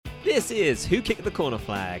This is Who Kicked the Corner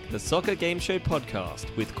Flag, the soccer game show podcast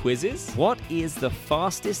with quizzes. What is the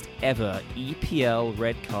fastest ever EPL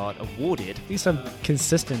red card awarded? At least I'm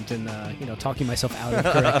consistent in, talking myself out of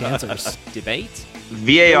correct answers. Debate.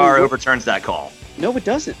 VAR overturns that call. No, it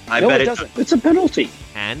doesn't. I bet it doesn't. It's a penalty.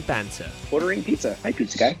 And banter. Ordering pizza. Hi,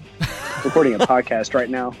 pizza guy. Recording a podcast right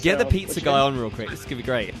now. Get the pizza guy on real quick. This is going to be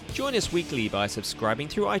great. Join us weekly by subscribing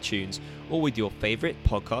through iTunes or with your favorite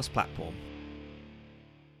podcast platform.